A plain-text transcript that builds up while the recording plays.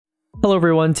Hello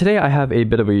everyone, today I have a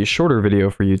bit of a shorter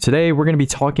video for you. Today we're going to be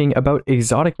talking about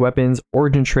exotic weapons,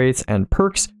 origin traits, and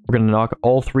perks. We're going to knock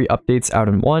all three updates out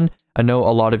in one. I know a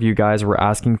lot of you guys were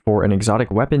asking for an exotic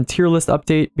weapon tier list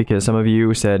update because some of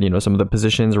you said, some of the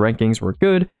positions rankings were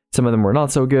good, some of them were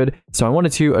not so good. So I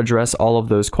wanted to address all of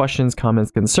those questions, comments,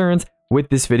 concerns with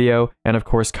this video, and of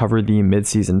course cover the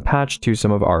mid-season patch to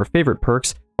some of our favorite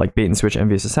perks like Bait and Switch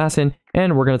Envious Assassin,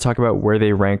 and we're going to talk about where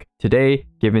they rank today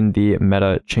given the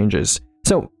meta changes.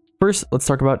 So first, let's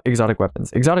talk about exotic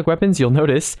weapons. Exotic weapons, you'll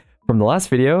notice from the last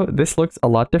video, this looks a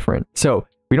lot different. So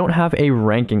we don't have a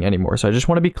ranking anymore. So I just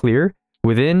want to be clear,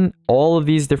 within all of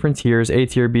these different tiers, A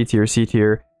tier, B tier, C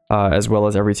tier, as well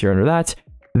as every tier under that,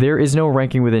 there is no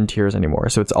ranking within tiers anymore.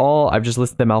 So it's all, I've just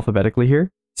listed them alphabetically here.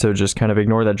 So just kind of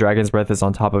ignore that Dragon's Breath is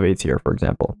on top of A tier, for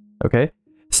example. Okay,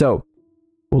 so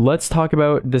let's talk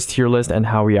about this tier list and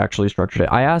how we actually structured it.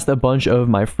 I asked a bunch of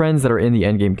my friends that are in the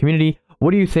Endgame community,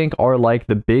 what do you think are like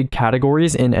the big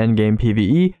categories in Endgame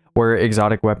PvE where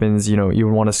exotic weapons, you would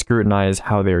want to scrutinize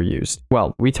how they're used?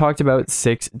 Well, we talked about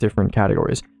 6 different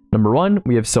categories. Number 1,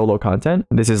 we have solo content.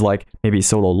 This is like maybe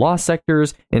solo lost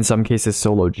sectors, in some cases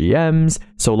solo GMs,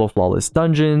 solo flawless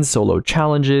dungeons, solo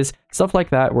challenges, stuff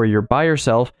like that where you're by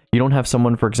yourself. You don't have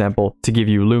someone, for example, to give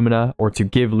you Lumina or to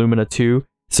give Lumina to.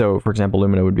 So, for example,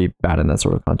 Lumina would be bad in that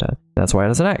sort of content. That's why it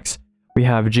has an X. We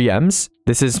have GMs.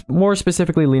 This is more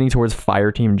specifically leaning towards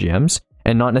Fireteam GMs,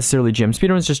 and not necessarily GM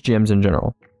speedruns, just GMs in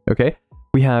general. Okay.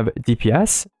 We have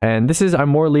DPS, and this is, I'm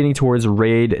more leaning towards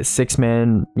raid,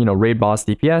 6-man, raid boss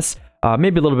DPS,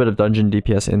 maybe a little bit of dungeon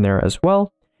DPS in there as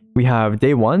well. We have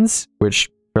day ones, which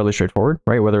fairly straightforward,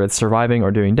 right? Whether it's surviving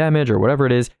or doing damage or whatever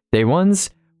it is, day ones.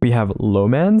 We have low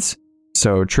mans,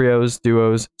 so trios,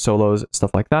 duos, solos,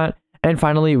 stuff like that. And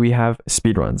finally, we have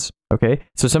speedruns, okay?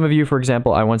 So some of you, for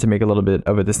example, I want to make a little bit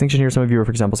of a distinction here. Some of you are,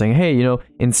 for example, saying, hey,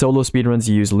 in solo speedruns,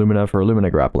 you use Lumina for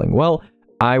Lumina grappling. Well,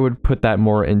 I would put that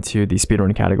more into the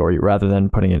speedrun category rather than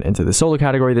putting it into the solo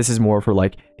category. This is more for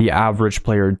like the average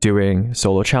player doing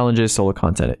solo challenges, solo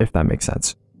content, if that makes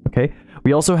sense, okay?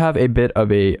 We also have a bit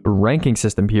of a ranking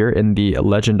system here in the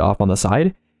legend off on the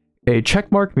side. A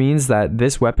checkmark means that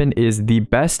this weapon is the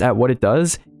best at what it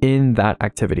does in that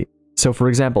activity. So for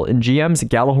example, in GMs,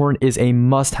 Gjallarhorn is a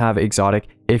must-have exotic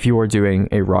if you are doing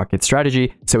a rocket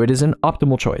strategy, so it is an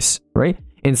optimal choice, right?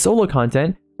 In solo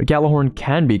content, Gjallarhorn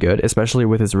can be good, especially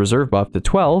with his reserve buff to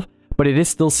 12, but it is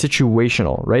still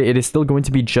situational, right? It is still going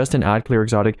to be just an ad clear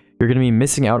exotic. You're going to be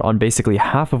missing out on basically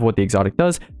half of what the exotic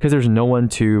does because there's no one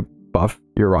to buff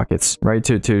your rockets, right?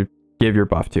 To give your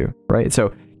buff to, right?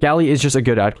 So Galley is just a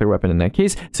good ad clear weapon in that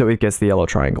case, so it gets the yellow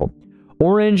triangle.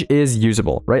 Orange is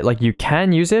usable, right? Like you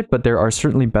can use it, but there are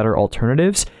certainly better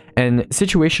alternatives. And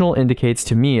situational indicates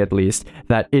to me, at least,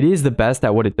 that it is the best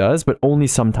at what it does, but only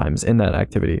sometimes in that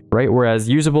activity, right? Whereas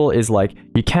usable is like,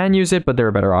 you can use it, but there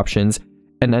are better options.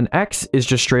 And then X is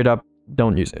just straight up,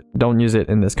 don't use it. Don't use it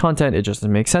in this content. It just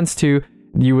doesn't make sense to.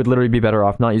 You would literally be better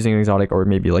off not using an exotic or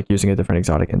maybe like using a different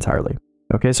exotic entirely.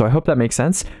 Okay, so I hope that makes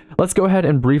sense. Let's go ahead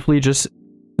and briefly just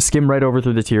skim right over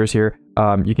through the tiers here.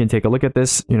 You can take a look at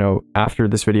this, after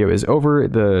this video is over.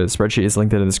 The spreadsheet is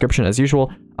linked in the description as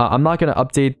usual. I'm not going to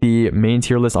update the main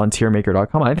tier list on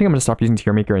tiermaker.com. I think I'm going to stop using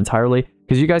tiermaker entirely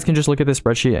because you guys can just look at this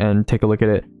spreadsheet and take a look at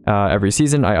it every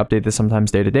season. I update this sometimes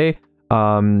day to day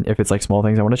if it's like small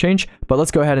things I want to change. But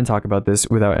let's go ahead and talk about this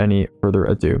without any further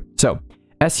ado. So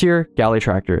S tier, Galley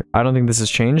Tractor. I don't think this has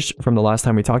changed from the last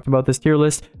time we talked about this tier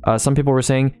list. Some people were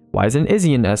saying, why isn't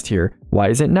Izzy in S tier? Why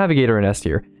isn't Navigator in S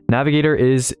tier? Navigator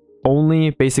is only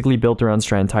basically built around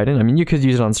Strand Titan. I mean, you could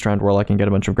use it on Strand Warlock and get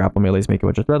a bunch of grapple melees, make a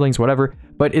bunch of threadlings, whatever,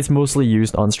 but it's mostly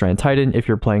used on Strand Titan if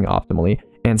you're playing optimally.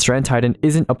 And Strand Titan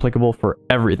isn't applicable for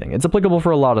everything. It's applicable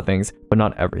for a lot of things, but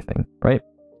not everything, right?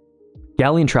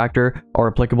 Galley and Tractor are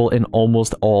applicable in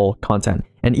almost all content.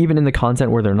 And even in the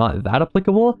content where they're not that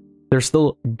applicable, they're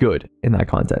still good in that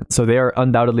content. So they are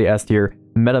undoubtedly S tier,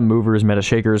 meta movers, meta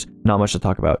shakers, not much to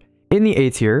talk about. In the A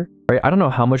tier, right, I don't know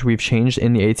how much we've changed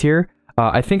in the A tier.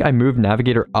 I think I moved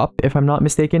Navigator up, if I'm not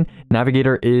mistaken.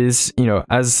 Navigator is,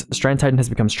 as Strand Titan has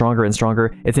become stronger and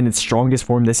stronger, it's in its strongest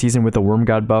form this season with the Worm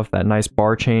God buff, that nice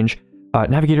bar change.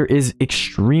 Navigator is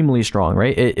extremely strong,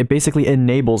 right? It basically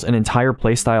enables an entire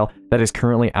playstyle that is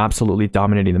currently absolutely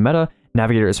dominating the meta.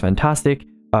 Navigator is fantastic.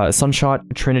 Sunshot,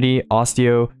 Trinity,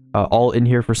 Osteo, all in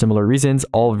here for similar reasons.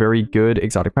 All very good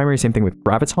exotic primary. Same thing with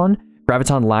Graviton.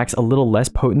 Graviton lacks a little less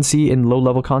potency in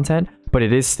low-level content, but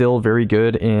it is still very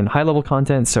good in high-level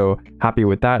content, so happy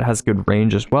with that. Has good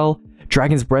range as well.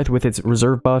 Dragon's Breath with its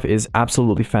reserve buff is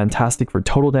absolutely fantastic for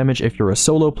total damage if you're a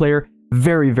solo player.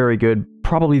 Very, very good.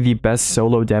 Probably the best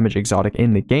solo damage exotic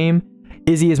in the game.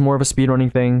 Izzy is more of a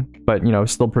speedrunning thing, but, you know,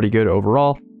 still pretty good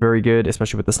overall. Very good,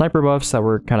 especially with the sniper buffs that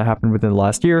were kind of happened within the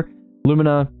last year.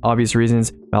 Lumina, obvious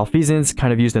reasons. Malfeasance,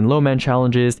 kind of used in low-man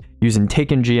challenges, used in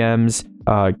Taken GMs,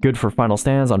 good for final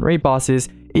stands on raid bosses.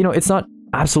 You know, it's not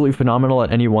absolutely phenomenal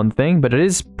at any one thing, but it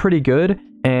is pretty good,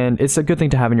 and it's a good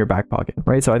thing to have in your back pocket,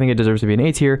 right? So I think it deserves to be an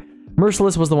A tier.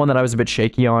 Merciless was the one that I was a bit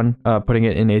shaky on, putting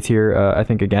it in A tier, I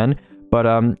think, again. But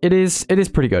it is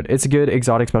pretty good. It's a good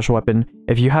exotic special weapon.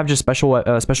 If you have just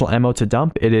special ammo to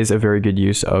dump, it is a very good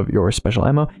use of your special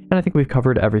ammo, and I think we've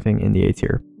covered everything in the A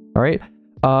tier. All right.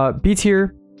 B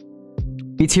tier.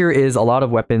 B tier is a lot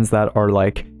of weapons that are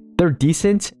like, they're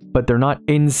decent, but they're not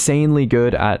insanely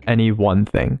good at any one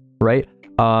thing, right?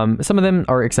 Some of them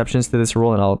are exceptions to this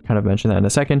rule, and I'll kind of mention that in a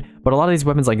second, but a lot of these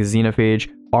weapons like Xenophage,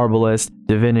 Arbalist,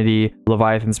 Divinity,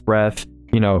 Leviathan's Breath,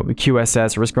 you know,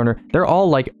 QSS, Risk Runner, they're all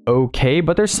like okay,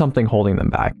 but there's something holding them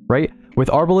back, right? With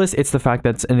Arbalist, it's the fact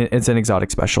that it's an exotic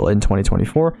special in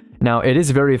 2024. Now, it is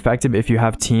very effective if you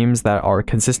have teams that are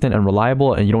consistent and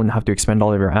reliable, and you don't have to expend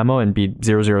all of your ammo and be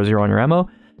 0-0-0 on your ammo.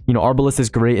 You know, Arbalist is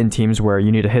great in teams where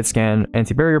you need a hit scan,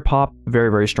 anti-barrier pop, very,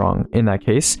 very strong in that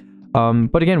case.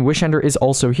 But again, Wishender is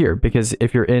also here, because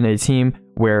if you're in a team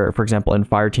where, for example, in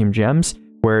Fireteam GMs,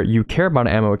 where you care about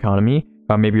ammo economy,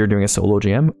 maybe you're doing a solo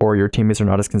GM, or your teammates are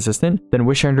not as consistent, then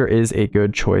Wishender is a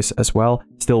good choice as well.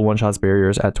 Still one-shots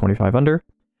barriers at 25 under.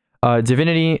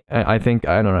 Divinity, I think,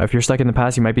 I don't know, if you're stuck in the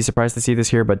past, you might be surprised to see this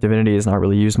here, but Divinity is not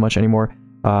really used much anymore.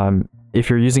 If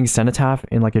you're using Cenotaph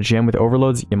in like a GM with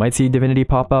overloads, you might see Divinity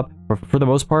pop up. But for the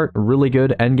most part, really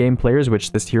good endgame players,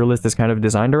 which this tier list is kind of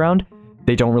designed around,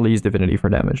 they don't really use Divinity for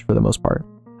damage for the most part.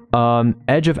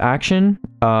 Edge of Action,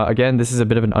 again, this is a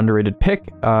bit of an underrated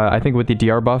pick. I think with the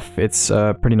DR buff, it's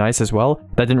pretty nice as well.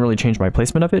 That didn't really change my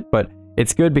placement of it, but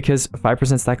it's good because 5%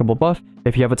 stackable buff.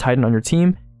 If you have a Titan on your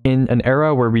team, in an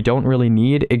era where we don't really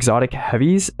need exotic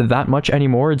heavies that much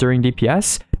anymore during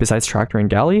DPS, besides Tractor and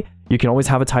Galley, you can always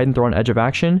have a Titan throw on Edge of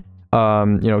Action,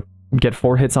 you know, get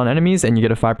 4 hits on enemies, and you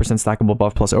get a 5% stackable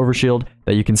buff plus Overshield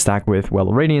that you can stack with Well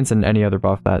of Radiance and any other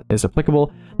buff that is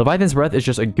applicable. Leviathan's Breath is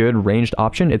just a good ranged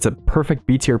option. It's a perfect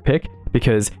B tier pick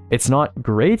because it's not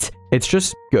great, it's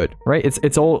just good, right?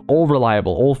 It's all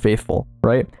reliable, all faithful,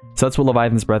 right? So that's what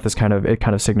Leviathan's Breath is kind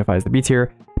of signifies the B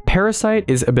tier. Parasite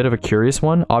is a bit of a curious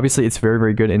one. Obviously, it's very,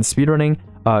 very good in speedrunning.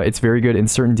 It's very good in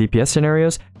certain DPS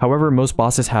scenarios. However, most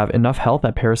bosses have enough health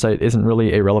that Parasite isn't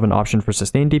really a relevant option for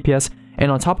sustained DPS.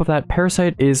 And on top of that,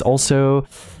 Parasite is also...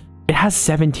 it has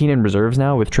 17 in reserves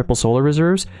now with triple solar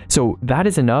reserves. So that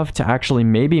is enough to actually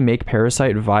maybe make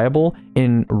Parasite viable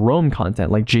in roam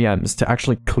content like GMs to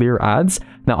actually clear ads.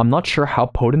 Now, I'm not sure how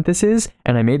potent this is,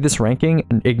 and I made this ranking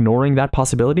ignoring that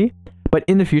possibility. But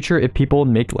in the future, if people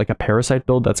make like a Parasite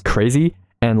build that's crazy,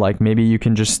 and like maybe you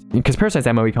can just, because Parasite's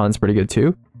ammo econ is pretty good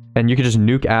too, and you can just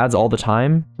nuke ads all the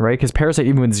time, right? Because Parasite,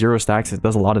 even with 0 stacks, it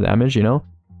does a lot of damage, you know?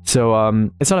 So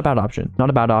it's not a bad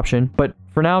option, but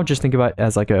for now, just think about it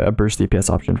as like a burst DPS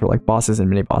option for like bosses and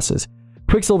mini bosses.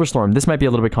 Quicksilver Storm, this might be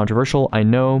a little bit controversial. I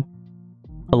know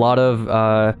a lot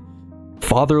of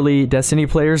fatherly Destiny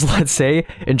players, let's say,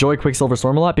 enjoy Quicksilver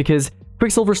Storm a lot because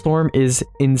Quicksilver Storm is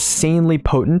insanely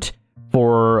potent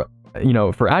for, you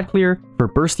know, for ad clear, for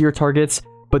burstier targets.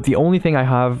 But the only thing I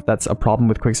have that's a problem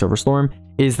with Quicksilver Storm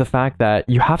is the fact that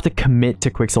you have to commit to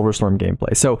Quicksilver Storm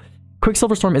gameplay. So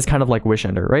Quicksilver Storm is kind of like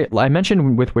Wishender, right? I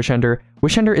mentioned with Wishender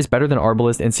is better than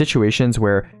Arbalist in situations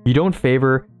where you don't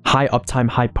favor high uptime,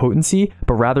 high potency,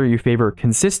 but rather you favor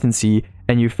consistency,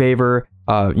 and you favor,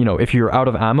 you know, if you're out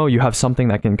of ammo, you have something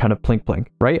that can kind of plink plink,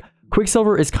 right?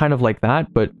 Quicksilver is kind of like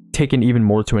that, but taken even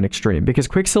more to an extreme, because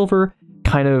Quicksilver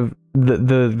kind of,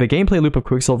 the gameplay loop of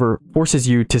Quicksilver forces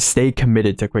you to stay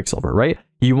committed to Quicksilver, right?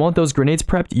 You want those grenades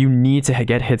prepped, you need to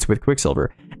get hits with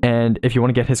Quicksilver. And if you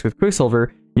want to get hits with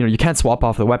Quicksilver, you know, you can't swap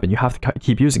off the weapon. You have to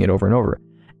keep using it over and over.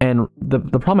 And the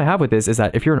problem I have with this is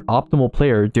that if you're an optimal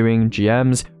player doing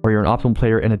GMs, or you're an optimal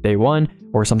player in a day one,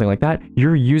 or something like that,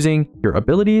 you're using your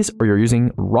abilities, or you're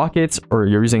using rockets, or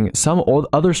you're using some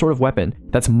other sort of weapon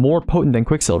that's more potent than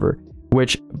Quicksilver,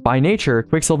 which by nature,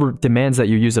 Quicksilver demands that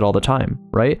you use it all the time,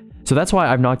 right? So that's why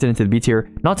I've knocked it into the B tier.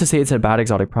 Not to say it's a bad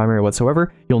exotic primary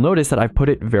whatsoever. You'll notice that I've put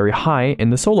it very high in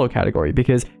the solo category,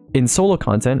 because in solo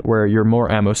content where you're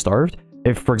more ammo starved,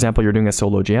 if, for example, you're doing a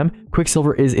solo GM,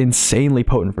 Quicksilver is insanely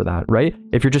potent for that, right?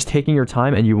 If you're just taking your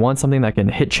time and you want something that can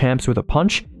hit champs with a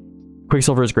punch,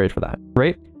 Quicksilver is great for that,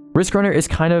 right? Risk Runner is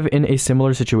kind of in a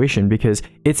similar situation because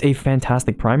it's a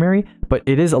fantastic primary, but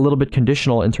it is a little bit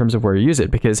conditional in terms of where you use it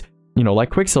because, you know,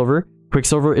 like Quicksilver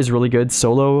is really good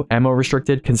solo, ammo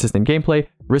restricted, consistent gameplay.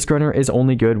 Risk Runner is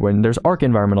only good when there's arc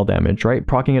environmental damage, right?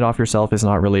 Proccing it off yourself is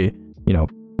not really, you know,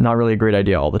 not really a great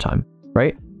idea all the time.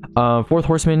 right? Fourth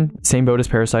Horseman, same boat as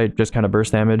Parasite, just kind of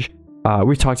burst damage.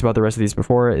 We've talked about the rest of these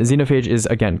before. Xenophage is,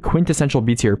 again, quintessential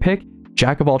B tier pick,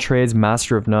 jack of all trades,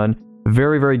 master of none.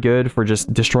 Very, very good for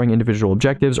just destroying individual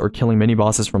objectives or killing mini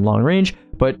bosses from long range,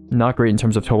 but not great in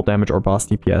terms of total damage or boss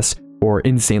DPS, or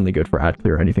insanely good for ad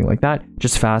clear or anything like that.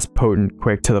 Just fast, potent,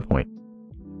 quick, to the point.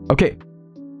 Okay,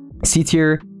 C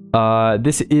tier.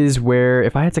 This is where,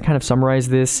 if I had to kind of summarize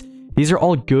this, these are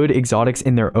all good exotics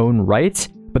in their own right,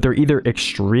 but they're either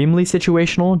extremely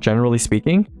situational, generally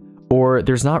speaking, or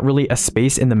there's not really a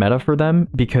space in the meta for them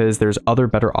because there's other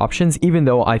better options, even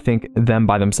though I think them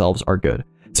by themselves are good.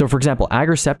 So for example,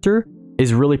 Aegis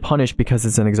is really punished because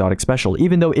it's an exotic special,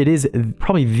 even though it is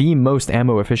probably the most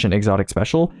ammo efficient exotic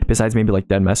special, besides maybe like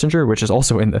Dead Messenger, which is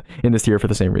also in this tier for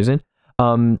the same reason.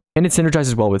 And it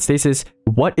synergizes well with Stasis.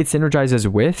 What it synergizes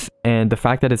with and the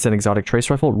fact that it's an exotic trace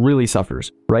rifle really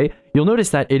suffers, right? You'll notice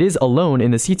that it is alone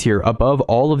in the C tier above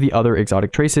all of the other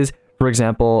exotic traces. For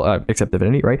example, except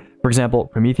Divinity, right? For example,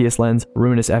 Prometheus Lens,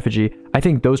 Ruinous Effigy. I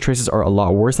think those traces are a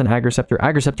lot worse than Aegis.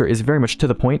 Aegis is very much to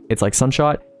the point. It's like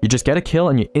Sunshot. You just get a kill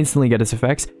and you instantly get its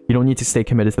effects. You don't need to stay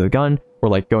committed to the gun or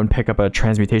like go and pick up a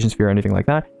transmutation sphere or anything like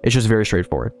that. It's just very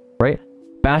straightforward, right?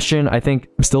 Bastion, I think,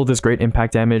 still does great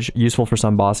impact damage, useful for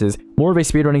some bosses. More of a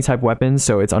speedrunning type weapon,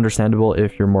 so it's understandable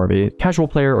if you're more of a casual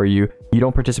player or you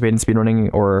don't participate in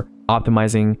speedrunning or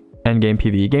optimizing endgame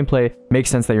PvE gameplay.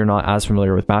 Makes sense that you're not as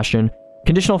familiar with Bastion.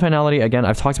 Conditional finality, again,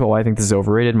 I've talked about why I think this is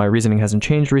overrated. My reasoning hasn't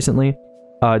changed recently.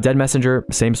 Dead Messenger,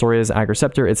 same story as Aegis.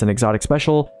 It's an exotic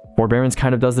special. Forbearance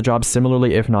kind of does the job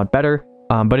similarly, if not better.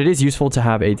 But it is useful to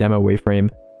have a demo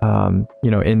wayframe,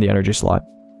 in the energy slot.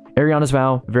 Ariana's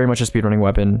Vow, very much a speedrunning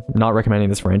weapon. Not recommending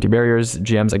this for anti-barriers.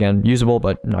 GMs, again, usable,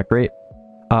 but not great.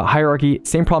 Hierarchy,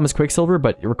 same problem as Quicksilver,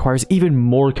 but it requires even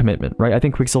more commitment, right? I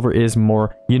think Quicksilver is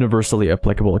more universally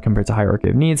applicable compared to Hierarchy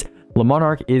of Needs. Le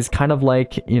Monarch is kind of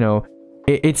like,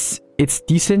 it's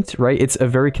decent, right? It's a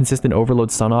very consistent overload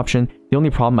stun option. The only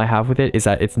problem I have with it is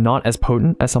that it's not as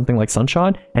potent as something like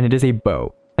Sunshot, and it is a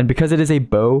bow. And because it is a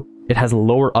bow, it has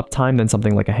lower uptime than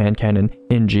something like a hand cannon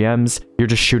in GMs. You're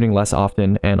just shooting less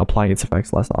often and applying its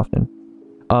effects less often.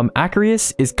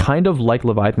 Acarius is kind of like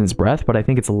Leviathan's Breath, but I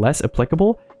think it's less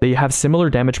applicable. They have similar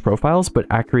damage profiles, but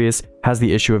Acarius has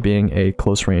the issue of being a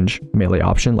close range melee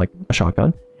option, like a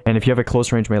shotgun. And if you have a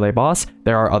close range melee boss,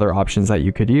 there are other options that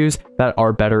you could use that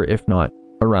are better, if not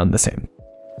around the same.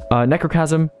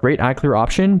 Necrochasm, great ad clear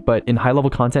option, but in high level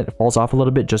content, it falls off a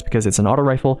little bit just because it's an auto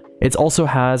rifle. It also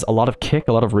has a lot of kick,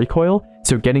 a lot of recoil,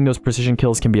 so getting those precision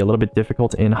kills can be a little bit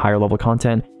difficult in higher level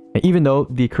content. Even though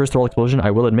the Cursed Roll Explosion,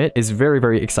 I will admit, is very,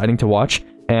 very exciting to watch,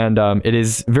 and it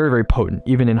is very, very potent,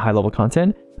 even in high level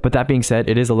content. But that being said,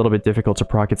 it is a little bit difficult to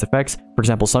proc its effects. For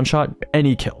example, Sunshot,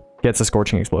 any kill gets a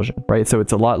Scorching Explosion, right? So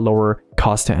it's a lot lower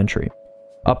cost to entry.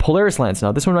 Polaris Lance.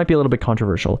 Now, this one might be a little bit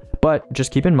controversial, but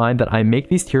just keep in mind that I make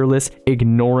these tier lists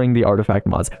ignoring the artifact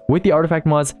mods. With the artifact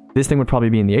mods, this thing would probably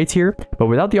be in the A tier, but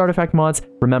without the artifact mods,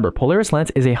 remember, Polaris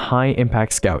Lance is a high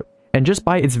impact scout. And just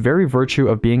by its very virtue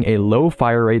of being a low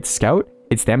fire rate scout,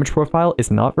 its damage profile is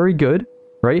not very good,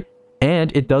 right?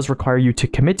 And it does require you to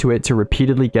commit to it to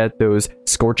repeatedly get those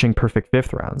scorching perfect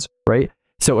 5th rounds, right?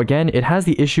 So again, it has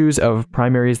the issues of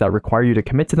primaries that require you to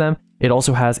commit to them. It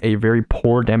also has a very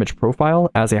poor damage profile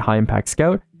as a high impact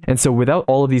scout. And so without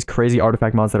all of these crazy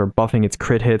artifact mods that are buffing its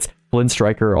crit hits, Flint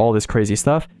Striker, all this crazy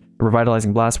stuff,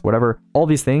 Revitalizing Blast, whatever, all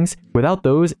these things, without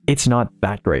those, it's not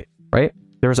that great, right?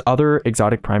 There's other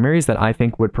exotic primaries that I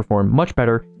think would perform much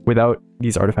better without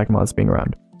these artifact mods being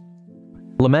around.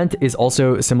 Lament is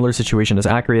also a similar situation as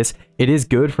Acarius. It is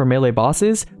good for melee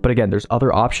bosses, but again, there's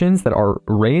other options that are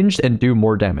ranged and do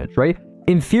more damage, right?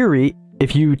 In theory,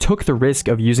 if you took the risk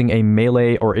of using a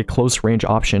melee or a close range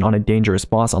option on a dangerous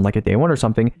boss on like a day 1 or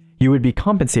something, you would be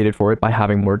compensated for it by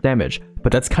having more damage.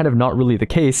 But that's kind of not really the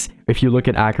case. If you look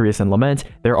at Acarius and Lament,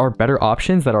 there are better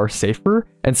options that are safer,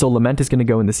 and so Lament is going to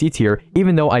go in the C tier,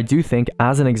 even though I do think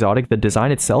as an exotic, the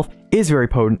design itself is very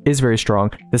potent, is very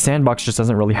strong. The sandbox just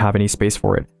doesn't really have any space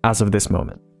for it as of this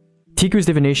moment. Tiku's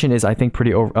Divination is, I think,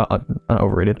 pretty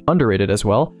underrated as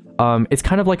well. It's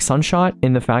kind of like Sunshot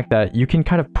in the fact that you can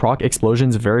kind of proc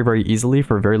explosions very, very easily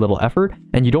for very little effort,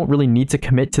 and you don't really need to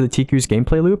commit to the Tiku's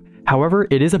gameplay loop. However,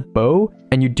 it is a bow,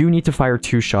 and you do need to fire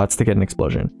 2 shots to get an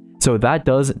explosion. So that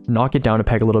does knock it down a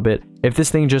peg a little bit. If this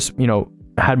thing just,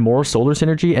 had more solar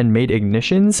synergy and made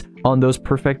ignitions on those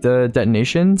perfect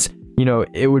detonations,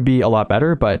 it would be a lot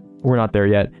better, but we're not there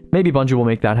yet. Maybe Bungie will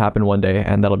make that happen one day,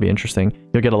 and that'll be interesting.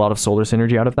 You'll get a lot of solar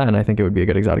synergy out of that, and I think it would be a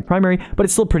good exotic primary, but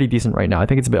it's still pretty decent right now. I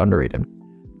think it's a bit underrated.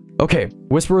 Okay,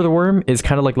 Whisper of the Worm is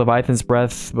kind of like Leviathan's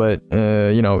Breath, but,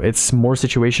 you know, it's more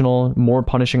situational, more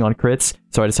punishing on crits,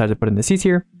 so I decided to put it in the C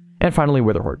tier. And finally,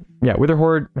 Witherhoard. Yeah,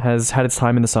 Witherhoard has had its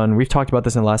time in the sun. We've talked about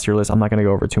this in the last tier list. I'm not going to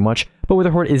go over too much, but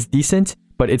Witherhoard is decent,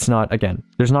 but it's not, again,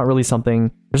 there's not really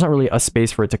a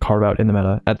space for it to carve out in the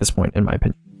meta at this point, in my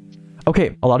opinion.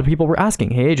 Okay, a lot of people were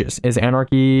asking, hey, Aegis, is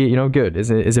Anarchy, you know, good?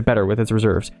 Is it better with its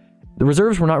reserves? The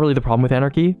reserves were not really the problem with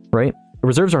Anarchy, right? The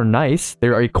reserves are nice. They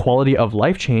are a quality of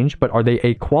life change, but are they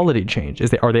a quality change?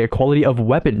 Are they a quality of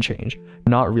weapon change?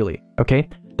 Not really, okay?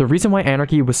 The reason why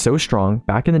Anarchy was so strong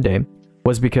back in the day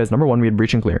was because, number one, we had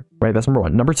Breach and Clear, right? That's number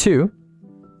one. Number two,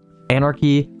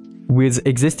 Anarchy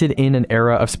existed in an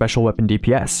era of special weapon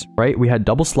DPS, right? We had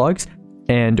double slugs,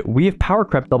 and we have power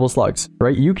crept double slugs,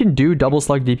 right? You can do double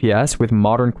slug DPS with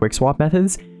modern quick swap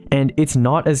methods, and it's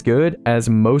not as good as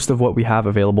most of what we have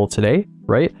available today,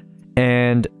 right?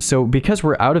 And so because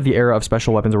we're out of the era of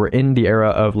special weapons, or we're in the era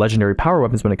of legendary power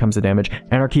weapons when it comes to damage,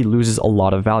 Anarchy loses a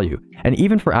lot of value. And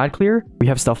even for ad clear, we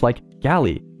have stuff like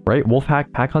Galley, right?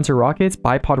 Wolfpack, Pack Hunter rockets,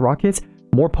 bipod rockets,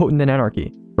 more potent than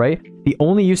Anarchy, right? The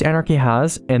only use Anarchy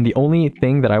has, and the only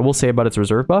thing that I will say about its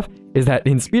reserve buff, is that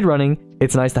in speedrunning,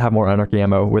 it's nice to have more Anarchy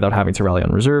ammo without having to rally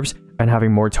on reserves, and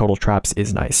having more total traps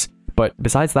is nice. But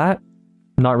besides that,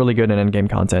 not really good in endgame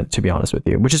content, to be honest with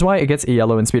you, which is why it gets a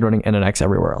yellow in speedrunning and an X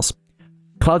everywhere else.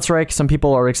 Cloudstrike, some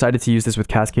people are excited to use this with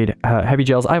Cascade heavy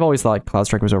gels. I've always thought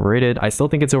Cloudstrike was overrated. I still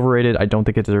think it's overrated. I don't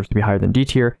think it deserves to be higher than D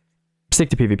tier. Stick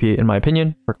to PvP, in my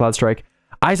opinion, for Cloudstrike.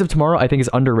 Eyes of Tomorrow, I think, is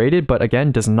underrated, but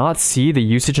again, does not see the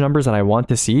usage numbers that I want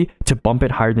to see to bump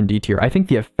it higher than D tier. I think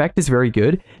the effect is very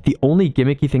good. The only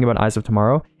gimmicky thing about Eyes of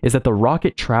Tomorrow is that the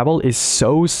rocket travel is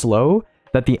so slow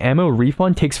that the ammo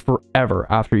refund takes forever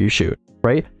after you shoot,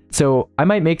 right? So I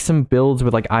might make some builds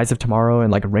with like Eyes of Tomorrow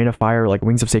and like Rain of Fire, like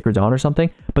Wings of Sacred Dawn or something,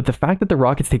 but the fact that the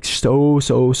rockets take so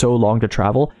long to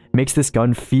travel makes this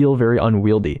gun feel very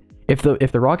unwieldy. If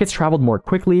the rockets traveled more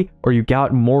quickly, or you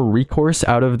got more recourse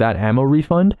out of that ammo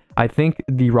refund, I think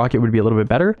the rocket would be a little bit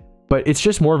better, but it's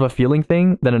just more of a feeling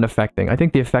thing than an effect thing. I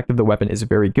think the effect of the weapon is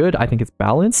very good. I think it's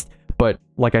balanced, but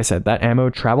like I said, that ammo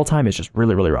travel time is just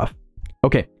really rough.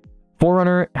 Okay.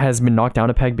 Forerunner has been knocked down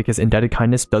a peg because Indebted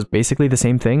Kindness does basically the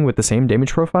same thing with the same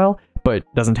damage profile, but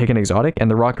doesn't take an exotic,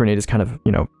 and the Rock Grenade is kind of,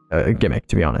 you know, a gimmick,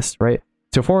 to be honest, right?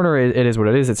 So Forerunner, it is what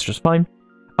it is, it's just fine.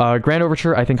 Grand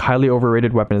Overture, I think highly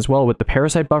overrated weapon as well. With the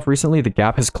Parasite buff recently, the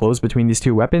gap has closed between these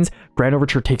two weapons. Grand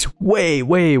Overture takes way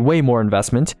more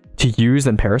investment to use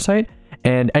than Parasite,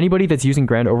 and anybody that's using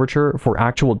Grand Overture for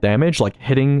actual damage, like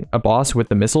hitting a boss with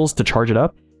the missiles to charge it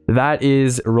up, that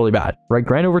is really bad, right?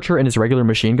 Grand Overture in its regular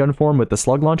machine gun form with the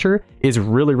slug launcher is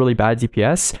really bad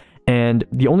DPS, and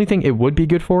the only thing it would be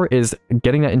good for is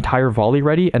getting that entire volley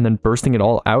ready and then bursting it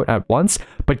all out at once.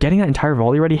 But getting that entire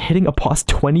volley ready, hitting a boss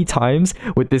 20 times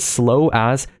with this slow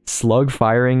ass slug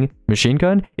firing machine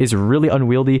gun is really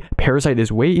unwieldy. Parasite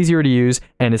is way easier to use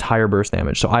and is higher burst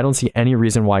damage, so I don't see any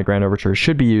reason why Grand Overture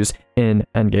should be used in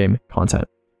endgame content.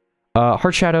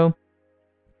 Heart Shadow,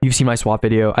 you've seen my swap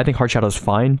video. I think Heart Shadow is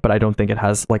fine, but I don't think it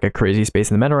has like a crazy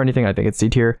space in the meta or anything. I think it's C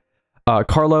tier.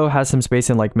 Carlo has some space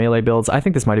in like melee builds. I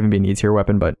think this might even be an E tier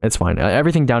weapon, but it's fine.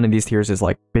 Everything down in these tiers is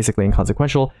like basically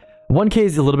inconsequential. 1k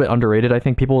is a little bit underrated. I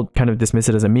think people kind of dismiss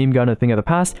it as a meme gun, a thing of the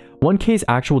past. 1k's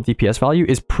actual DPS value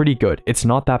is pretty good. It's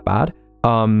not that bad.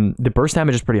 The burst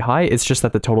damage is pretty high. It's just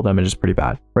that the total damage is pretty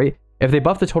bad, right? If they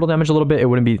buff the total damage a little bit, it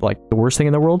wouldn't be like the worst thing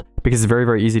in the world because it's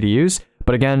very easy to use.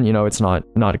 But again, you know, it's not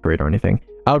great or anything.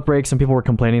 Outbreak, some people were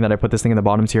complaining that I put this thing in the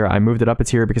bottom tier. I moved it up a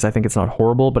tier because I think it's not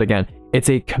horrible, but again, it's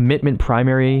a commitment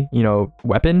primary, you know,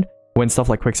 weapon when stuff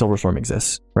like Quicksilver Storm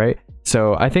exists, right?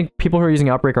 So I think people who are using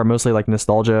Outbreak are mostly like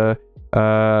nostalgia,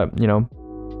 you know,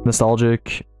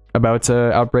 nostalgic about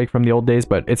Outbreak from the old days,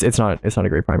 but it's not a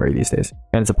great primary these days,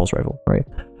 and it's a pulse rifle, right?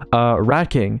 Rat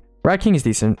King is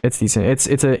decent. It's decent.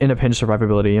 It's in a pinch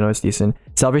survivability, you know, it's decent.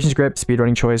 Salvation's Grip,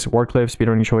 speedrunning choice. Wardcliff,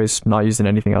 speedrunning choice. Not used in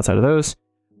anything outside of those.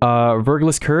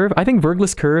 Vergless Curve. I think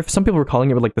Vergless Curve, some people were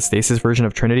calling it like the stasis version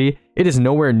of Trinity. It is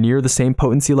nowhere near the same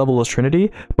potency level as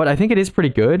Trinity, but I think it is pretty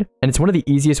good, and it's one of the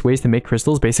easiest ways to make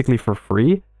crystals basically for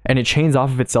free, and it chains off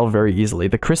of itself very easily.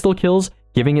 The crystal kills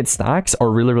giving it stacks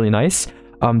are really nice.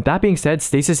 That being said,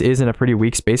 stasis is in a pretty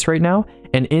weak space right now,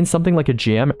 and in something like a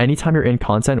GM, anytime you're in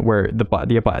content where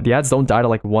the ads don't die to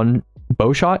like one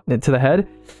bow shot to the head,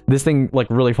 this thing like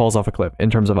really falls off a cliff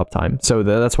in terms of uptime. So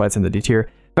that's why it's in the D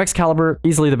tier. Vex Caliber,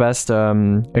 easily the best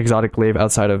exotic glaive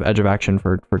outside of Edge of Action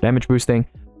for damage boosting.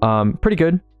 Pretty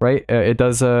good, right? It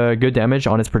does good damage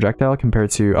on its projectile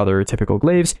compared to other typical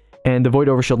glaives, and the Void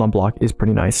Overshield on block is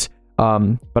pretty nice.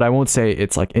 But I won't say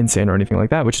it's like insane or anything like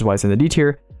that, which is why it's in the D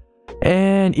tier.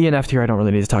 And E and F tier, I don't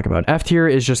really need to talk about. F tier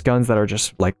is just guns that are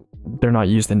just like, they're not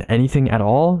used in anything at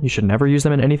all. You should never use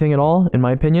them in anything at all, in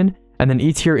my opinion. And then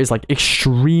E tier is like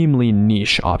extremely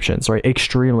niche options, right?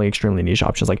 Extremely niche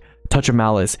options like Touch of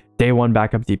Malice, Day 1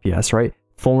 backup DPS, right?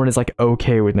 Thorn is like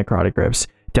okay with necrotic grips.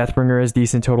 Deathbringer is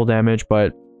decent total damage,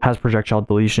 but has projectile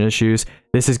deletion issues.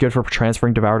 This is good for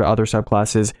transferring Devour to other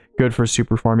subclasses, good for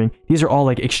super farming. These are all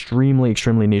like extremely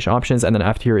niche options. And then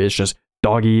F tier is just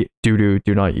doggy, doo-doo,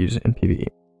 do not use in PvE.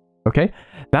 Okay,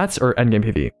 that's or endgame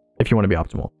PvE if you want to be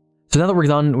optimal. So now that we're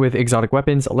done with exotic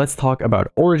weapons, let's talk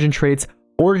about origin traits.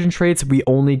 Origin traits, we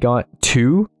only got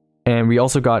 2, and we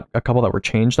also got a couple that were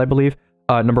changed, I believe.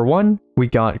 Number 1, we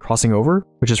got crossing over,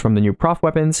 which is from the new prof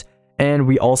weapons, and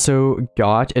we also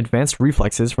got advanced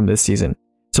reflexes from this season.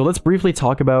 So let's briefly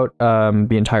talk about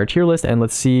the entire tier list, and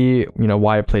let's see,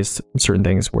 why I placed certain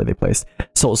things where they placed.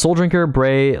 So Soul Drinker,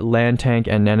 Bray, Land Tank,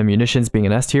 and Nano Munitions being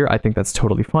an S tier, I think that's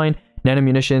totally fine. Nano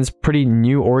Munitions, pretty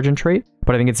new origin trait,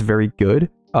 but I think it's very good.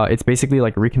 It's basically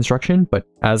like Reconstruction, but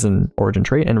as an origin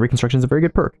trait, and Reconstruction is a very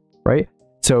good perk, right?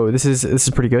 So this is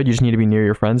pretty good. You just need to be near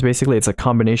your friends, basically. It's a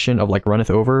combination of like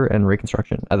Runneth Over and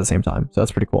Reconstruction at the same time, so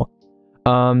that's pretty cool.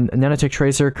 Nanotech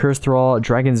Tracer, Curse Thrall,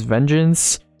 Dragon's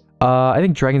Vengeance. I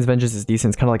think Dragon's Vengeance is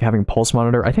decent. It's kind of like having Pulse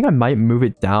Monitor. I think I might move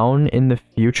it down in the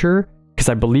future, because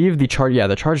I believe the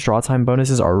charge draw time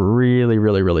bonuses are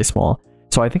really small.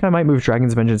 So I think I might move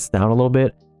Dragon's Vengeance down a little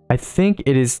bit. I think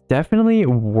it is definitely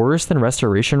worse than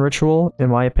Restoration Ritual, in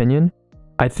my opinion.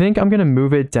 I think I'm going to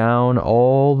move it down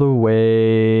all the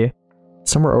way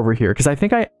somewhere over here, because I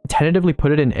think I tentatively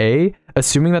put it in A,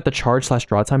 assuming that the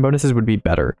charge/draw time bonuses would be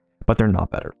better, but they're not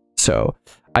better. So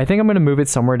I think I'm going to move it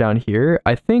somewhere down here.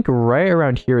 I think right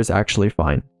around here is actually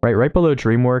fine, right below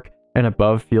Dreamwork and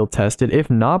above Field Tested, if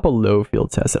not below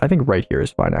Field Tested. I think right here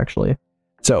is fine, actually.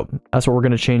 So that's what we're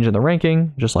going to change in the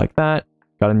ranking, just like that.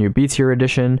 Got a new B tier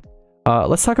edition.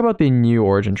 Let's talk about the new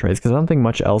origin traits, because I don't think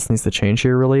much else needs to change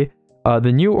here, really.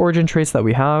 The new origin traits that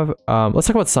we have, let's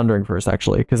talk about Sundering first,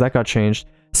 actually, because that got changed.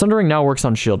 Sundering now works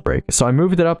on Shield Break, so I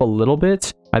moved it up a little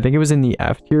bit. I think it was in the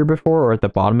F tier before, or at the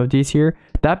bottom of D tier.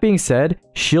 That being said,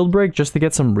 Shield Break, just to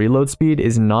get some reload speed,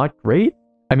 is not great.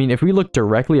 I mean, if we look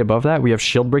directly above that, we have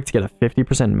Shield Break to get a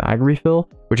 50% mag refill,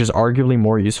 which is arguably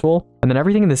more useful. And then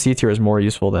everything in the C tier is more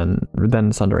useful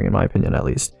than Sundering, in my opinion, at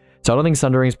least. So I don't think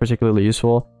Sundering is particularly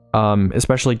useful,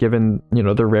 especially given,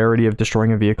 the rarity of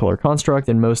destroying a vehicle or construct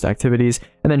in most activities.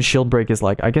 And then Shield Break is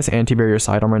like, I guess, Anti-Barrier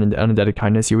Sidearmor and Unindebted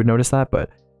Kindness, you would notice that, but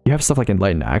you have stuff like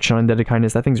Enlightened Action on Unindebted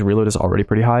Kindness. That thing's reload is already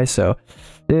pretty high, so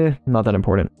not that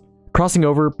important. Crossing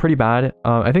Over, pretty bad.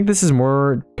 I think this is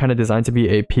more kind of designed to be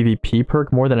a PvP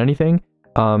perk more than anything.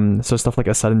 So stuff like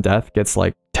a Sudden Death gets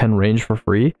like 10 range for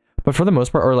free, but for the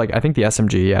most part, or like I think the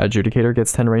SMG, Adjudicator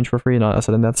gets 10 range for free, not a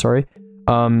Sudden Death, sorry.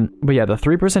 But yeah, the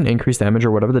 3% increased damage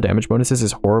or whatever the damage bonus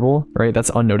is horrible, right?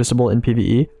 That's unnoticeable in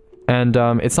PvE. And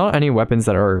it's not any weapons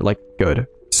that are like good.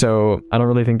 So I don't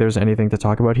really think there's anything to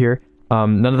talk about here.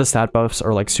 None of the stat buffs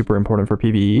are like super important for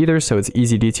PvE either, so it's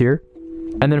easy D tier.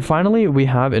 And then finally, we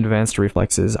have advanced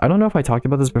reflexes. I don't know if I talked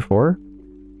about this before,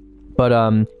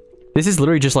 but this is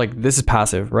literally just like, this is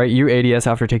passive, right? You ADS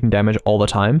after taking damage all the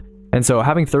time. And so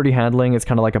having 30 handling, it's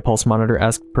kind of like a Pulse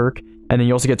Monitor-esque perk. And then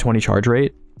you also get 20 charge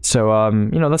rate. So,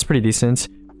 that's pretty decent.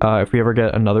 If we ever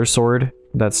get another sword,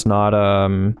 that's not,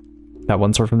 that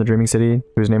one sword from the Dreaming City,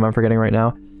 whose name I'm forgetting right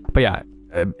now. But yeah,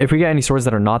 if we get any swords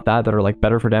that are not that are like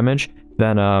better for damage,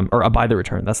 then, or Abide the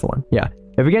Return, that's the one. Yeah.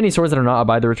 If we get any swords that are not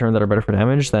Abide the Return that are better for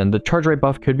damage, then the charge rate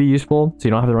buff could be useful, so you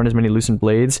don't have to run as many Loosened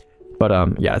Blades.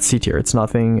 But, yeah, it's C tier. It's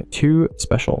nothing too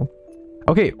special.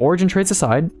 Okay, origin traits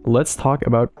aside, let's talk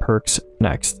about perks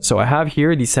next. So I have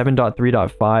here the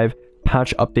 7.3.5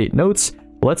 patch update notes.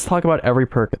 Let's talk about every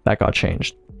perk that got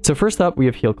changed. So first up, we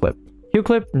have Heal Clip. Heal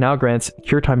Clip now grants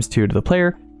Cure times 2 to the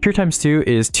player. Cure times 2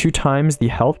 is 2 times the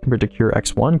health compared to Cure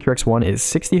X1. Cure X1 is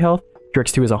 60 health. Cure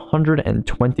X2 is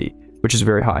 120, which is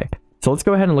very high. So let's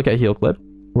go ahead and look at Heal Clip.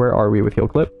 Where are we with Heal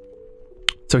Clip?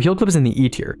 So Heal Clip is in the E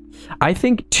tier. I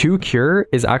think 2 Cure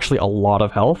is actually a lot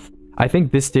of health. I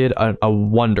think this did a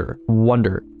wonder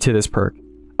to this perk.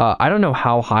 I don't know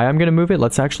how high I'm going to move it.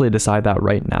 Let's actually decide that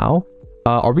right now.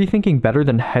 Are we thinking better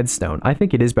than Headstone? I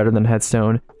think it is better than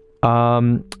Headstone.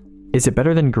 Is it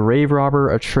better than Grave Robber,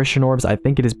 Attrition Orbs? I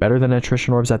think it is better than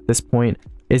Attrition Orbs at this point.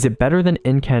 Is it better than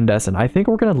Incandescent? I think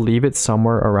we're going to leave it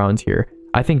somewhere around here.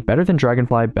 I think better than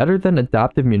Dragonfly, better than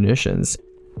Adaptive Munitions.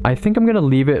 I think I'm going to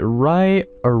leave it right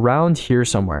around here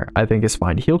somewhere. I think is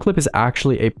fine. Heal Clip is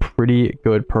actually a pretty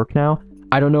good perk now.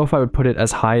 I don't know if I would put it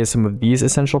as high as some of these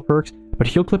essential perks, but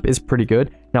Heal Clip is pretty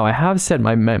good. Now, I have said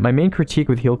my main critique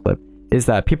with Heal Clip is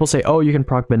that people say, oh, you can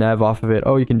proc Benev off of it.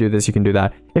 Oh, you can do this, you can do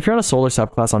that. If you're on a solar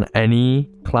subclass on any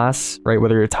class, right,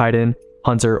 whether you're Titan,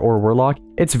 Hunter, or Warlock,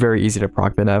 it's very easy to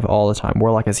proc Benev all the time.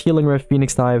 Warlock has Healing Rift,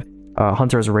 Phoenix Dive,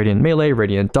 Hunter has a Radiant Melee,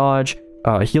 Radiant Dodge,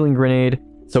 Healing Grenade.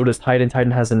 So does Titan.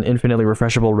 Titan has an infinitely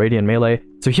refreshable Radiant Melee.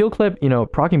 So Heal Clip, you know,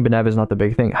 proccing Benev is not the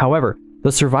big thing. However, the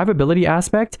survivability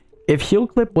aspect, if Heal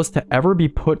Clip was to ever be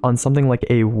put on something like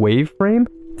a wave frame,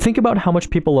 think about how much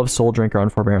people love Soul Drinker on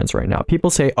Forbearance right now. People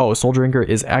say, oh, Soul Drinker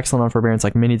is excellent on Forbearance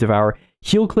like Mini Devour.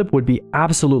 Heal Clip would be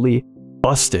absolutely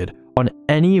busted on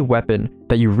any weapon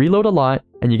that you reload a lot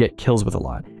and you get kills with a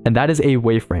lot. And that is a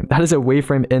wave frame. That is a wave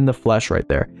frame in the flesh right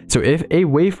there. So if a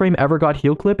wave frame ever got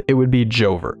Heal Clip, it would be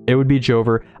Jover. It would be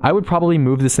Jover. I would probably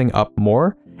move this thing up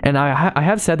more. And I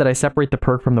have said that I separate the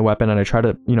perk from the weapon and I try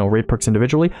to, you know, rate perks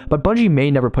individually, but Bungie may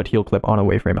never put Heal Clip on a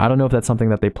wave frame. I don't know if that's something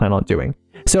that they plan on doing.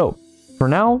 So for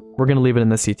now, we're going to leave it in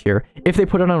the C tier. If they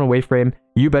put it on a wave frame,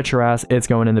 you bet your ass it's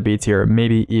going in the B tier,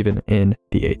 maybe even in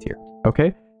the A tier.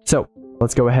 Okay, so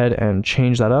let's go ahead and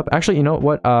change that up. Actually, you know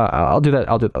what? I'll do that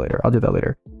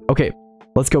later. Okay,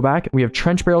 let's go back. We have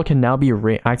Trench Barrel can now be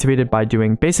reactivated by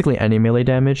doing basically any melee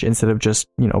damage instead of just,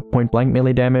 you know, point blank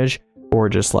melee damage or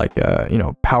just like, you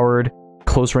know, powered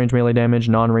close range melee damage,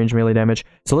 non-range melee damage.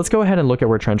 So let's go ahead and look at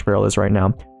where Trench Barrel is right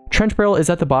now. Trench Barrel is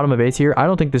at the bottom of A tier. I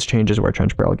don't think this changes where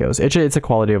Trench Barrel goes. It's a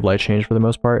quality of life change for the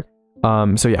most part.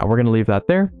 So yeah, we're going to leave that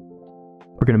there.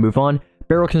 We're going to move on.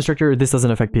 Barrel Constrictor, this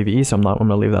doesn't affect PvE, so I'm going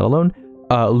to leave that alone.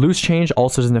 Loose Change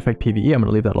also doesn't affect PvE. I'm going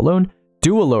to leave that alone.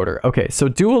 Dual Loader. Okay, so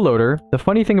Dual Loader, the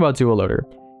funny thing about Dual Loader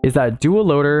is that Dual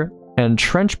Loader and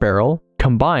Trench Barrel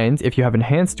combined, if you have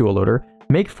Enhanced Dual Loader,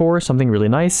 make for something really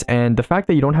nice. And the fact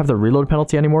that you don't have the reload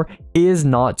penalty anymore is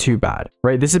not too bad,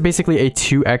 right? This is basically a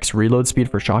 2x reload speed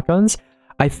for shotguns.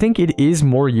 I think it is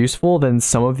more useful than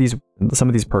some of these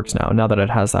perks now that it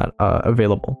has that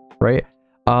available, right?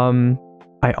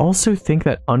 I also think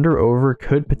that Under Over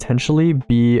could potentially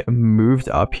be moved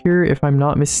up here if I'm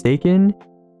not mistaken.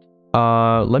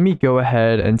 Let me go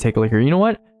ahead and take a look here. You know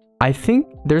what? I think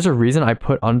there's a reason I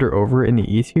put Under Over in the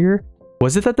E tier.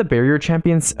 Was it that the Barrier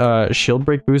Champion's shield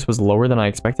break boost was lower than I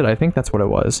expected? I think that's what it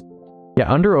was.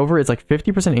 Yeah, Under Over is like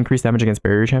 50% increased damage against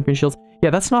Barrier Champion shields. Yeah,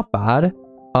 that's not bad.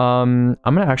 I'm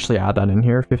gonna actually add that in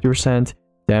here. 50%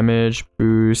 damage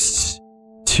boost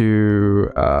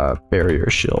to Barrier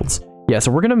shields. Yeah,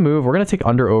 so we're gonna take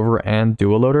Under Over and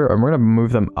Dual Loader, and we're gonna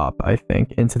move them up, I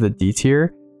think, into the D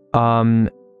tier.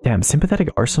 Damn, Sympathetic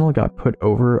Arsenal got put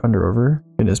over Under Over.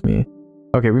 Goodness me.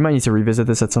 Okay, we might need to revisit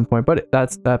this at some point, but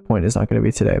that point is not going to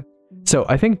be today. So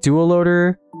I think Dual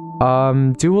Loader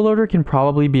can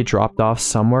probably be dropped off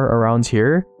somewhere around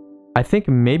here. I think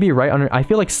maybe right under. I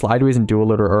feel like Slideways and Dual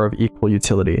Loader are of equal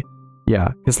utility. Yeah,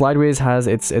 because Slideways has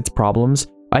its problems.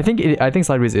 I think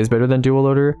Slideways is better than Dual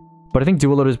Loader, but I think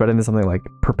Dual Loader is better than something like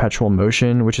Perpetual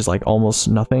Motion, which is like almost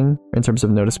nothing in terms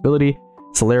of noticeability.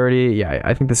 Celerity, yeah,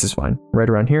 I think this is fine. Right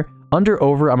around here. Under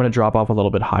Over, I'm going to drop off a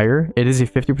little bit higher. It is a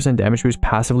 50% damage boost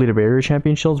passively to Barrier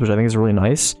Champion shields, which I think is really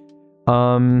nice.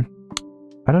 I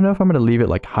don't know if I'm going to leave it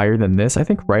like higher than this. I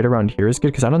think right around here is good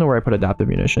because I don't know where I put Adaptive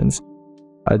Munitions.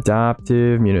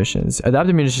 Adaptive Munitions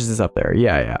is up there.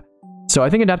 Yeah. So I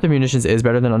think Adaptive Munitions is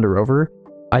better than Under Over.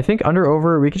 I think Under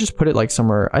Over, we could just put it like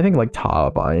somewhere, I think like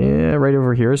top, yeah, right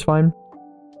over here is fine.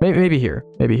 Maybe here.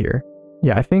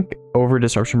 Yeah, I think over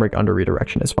Disruption Break, under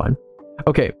Redirection is fine.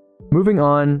 Okay, moving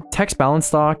on. Text Balance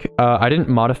Stock. I didn't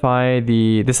modify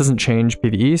this doesn't change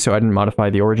PvE, so I didn't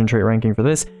modify the origin trait ranking for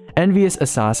this. Envious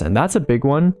Assassin, that's a big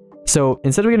one. So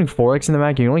instead of getting 4x in the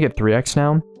mag, you can only get 3x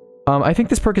now. I think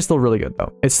this perk is still really good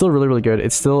though. It's still really good.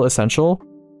 It's still essential.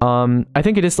 I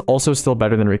think it is also still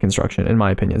better than Reconstruction in my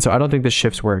opinion. So I don't think this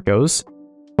shifts where it goes.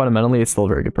 Fundamentally, it's still a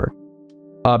very good perk.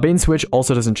 Bait and Switch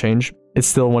also doesn't change. It's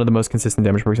still one of the most consistent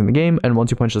damage perks in the game, and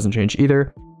 1-2 Punch doesn't change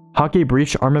either. Hockey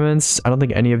Breach Armaments, I don't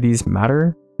think any of these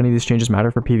matter. Any of these changes matter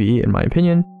for PvE, in my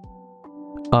opinion.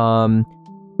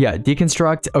 Yeah,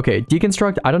 Deconstruct. Okay,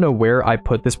 Deconstruct, I don't know where I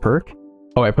put this perk.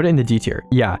 Oh, I put it in the D tier.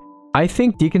 Yeah, I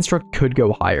think Deconstruct could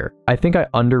go higher. I think I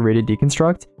underrated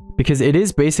Deconstruct, because it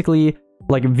is basically,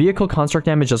 like, vehicle construct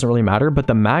damage doesn't really matter, but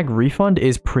the mag refund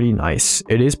is pretty nice.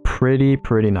 It is pretty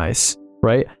nice,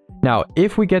 right? Now,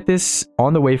 if we get this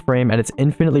on the wave frame and it's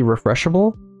infinitely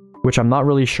refreshable, which I'm not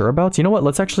really sure about. You know what?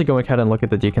 Let's actually go ahead and look at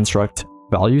the Deconstruct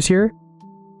values here.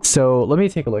 So let me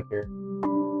take a look here.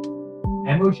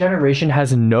 Ammo generation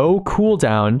has no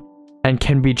cooldown and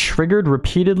can be triggered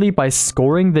repeatedly by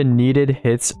scoring the needed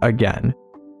hits again.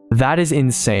 That is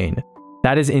insane.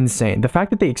 That is insane. The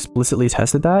fact that they explicitly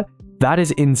tested that, that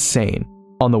is insane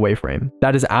on the wave frame.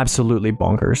 That is absolutely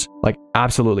bonkers. Like,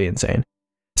 absolutely insane.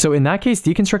 So in that case,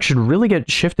 Deconstruct should really get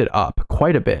shifted up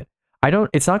quite a bit.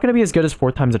 It's not going to be as good as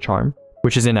 4 times a charm,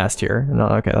 which is in S tier. No,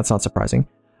 okay, that's not surprising.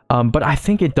 But I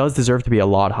think it does deserve to be a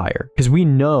lot higher, because we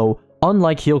know,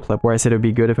 unlike Heal Clip, where I said it would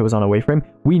be good if it was on a waveframe,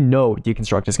 we know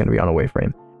Deconstruct is going to be on a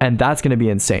waveframe, and that's going to be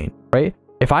insane, right?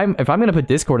 If I'm going to put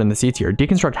Discord in the C tier,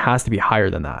 Deconstruct has to be higher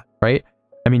than that, right?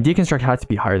 I mean, Deconstruct has to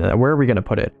be higher than that. Where are we going to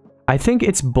put it? I think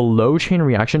it's below Chain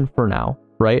Reaction for now,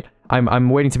 right? I'm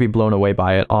waiting to be blown away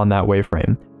by it on that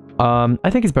waveframe. I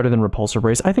think it's better than Repulsor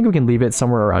Brace. I think we can leave it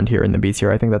somewhere around here in the B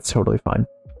tier. I think that's totally fine.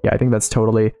 Yeah, I think that's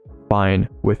totally fine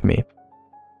with me.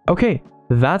 Okay,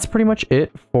 that's pretty much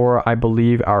it for, I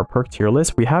believe, our perk tier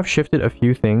list. We have shifted a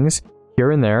few things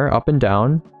here and there, up and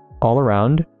down, all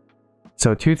around.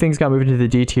 So 2 things got moved into the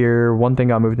D tier, 1 thing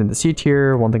got moved into the C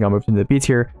tier, 1 thing got moved into the B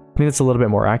tier. I think that's a little bit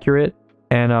more accurate.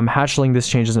 And Hatchling, this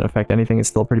change doesn't affect anything. It's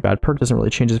still a pretty bad perk. Doesn't really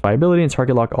change its viability, and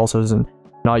Target Lock also isn't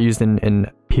not used in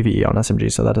PvE on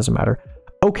SMG, so that doesn't matter.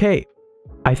 Okay,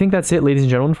 I think that's it, ladies and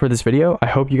gentlemen, for this video. I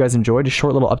hope you guys enjoyed a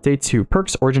short little update to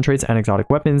perks, origin traits, and exotic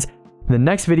weapons. The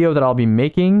next video that I'll be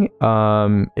making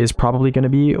is probably going to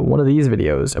be one of these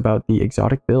videos about the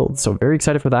exotic builds. So very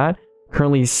excited for that.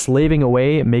 Currently slaving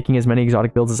away, making as many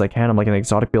exotic builds as I can. I'm like an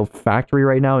exotic build factory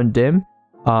right now in Dim.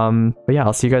 But yeah,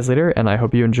 I'll see you guys later, and I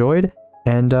hope you enjoyed.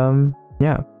 And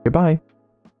yeah, goodbye.